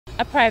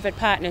A private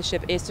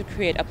partnership is to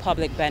create a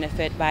public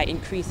benefit by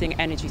increasing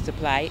energy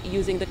supply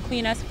using the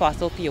cleanest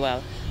fossil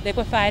fuel,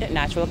 liquefied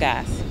natural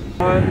gas.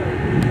 1,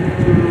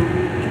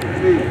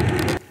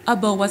 2, 3. A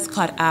bow was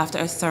cut after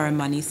a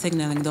ceremony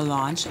signaling the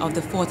launch of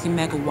the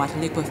 40-megawatt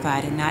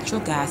liquefied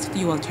natural gas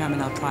fuel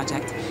terminal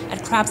project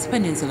at Crabs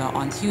Peninsula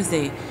on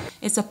Tuesday.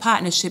 It's a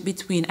partnership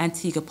between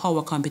Antigua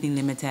Power Company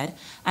Limited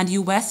and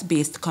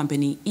U.S.-based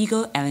company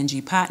Eagle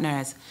LNG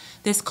Partners.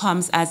 This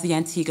comes as the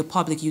Antigua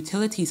Public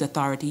Utilities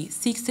Authority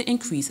seeks to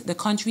increase the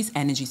country's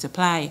energy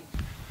supply.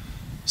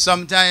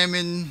 Sometime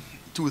in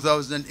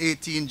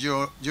 2018,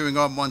 during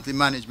our monthly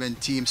management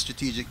team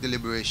strategic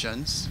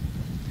deliberations,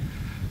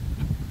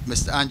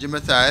 Mr. Andrew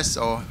Matthias,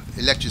 our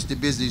Electricity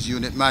Business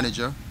Unit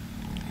Manager,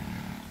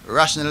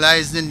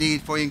 rationalized the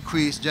need for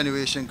increased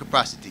generation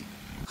capacity.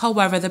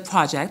 However, the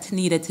project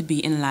needed to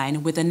be in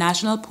line with the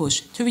national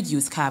push to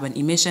reduce carbon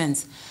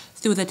emissions.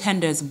 Through the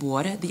Tenders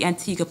Board, the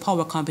Antigua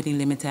Power Company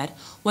Limited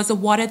was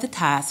awarded the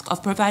task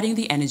of providing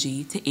the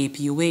energy to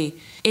APUA.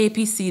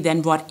 APC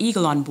then brought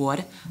Eagle on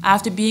board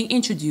after being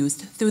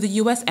introduced through the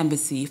U.S.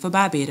 Embassy for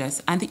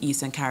Barbados and the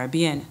Eastern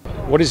Caribbean.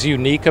 What is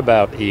unique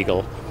about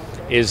Eagle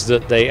is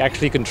that they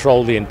actually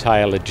control the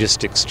entire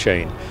logistics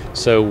chain.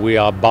 So we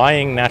are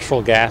buying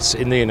natural gas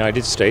in the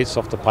United States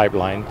off the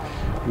pipeline.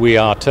 We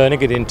are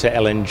turning it into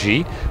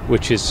LNG,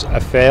 which is a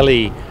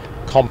fairly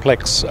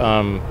complex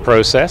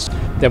process.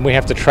 Then we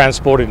have to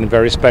transport it in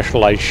very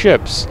specialized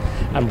ships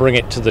and bring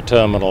it to the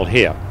terminal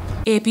here.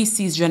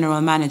 APC's general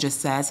manager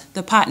says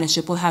the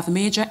partnership will have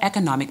major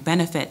economic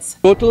benefits.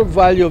 Total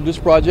value of this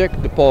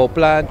project, the power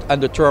plant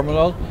and the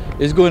terminal,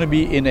 is going to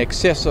be in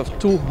excess of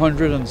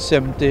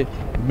 270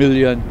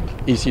 million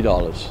EC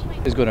dollars.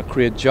 It's going to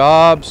create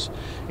jobs.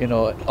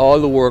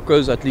 All the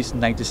workers, at least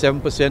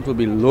 97%, will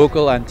be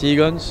local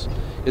Antiguans.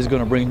 It's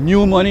going to bring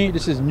new money.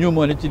 This is new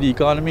money to the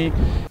economy.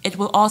 It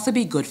will also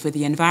be good for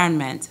the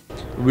environment.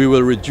 We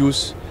will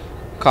reduce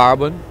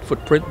carbon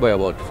footprint by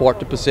about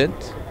 40%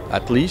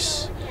 at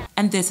least.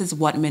 And this is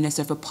what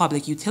Minister for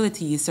Public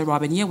Utilities, Sir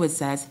Robin Yearwood,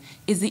 says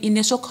is the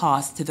initial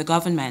cost to the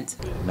government.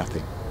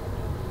 Nothing.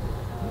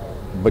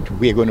 But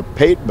we're going to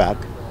pay it back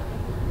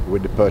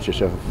with the purchase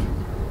of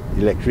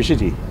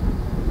electricity.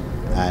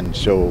 And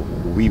so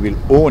we will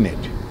own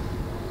it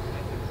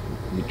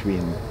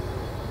between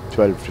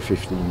 12 to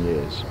 15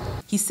 years.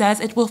 He says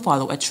it will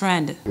follow a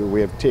trend.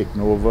 We have taken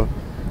over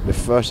the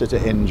first set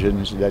of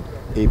engines that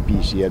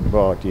APC had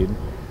brought in.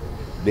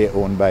 They're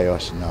owned by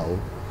us now.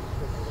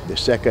 The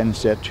second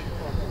set,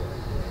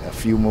 a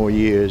few more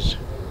years,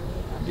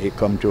 they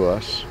come to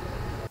us.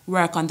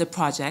 Work on the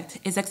project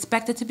is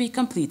expected to be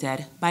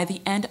completed by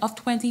the end of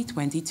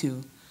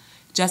 2022.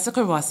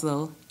 Jessica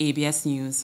Russell, ABS News.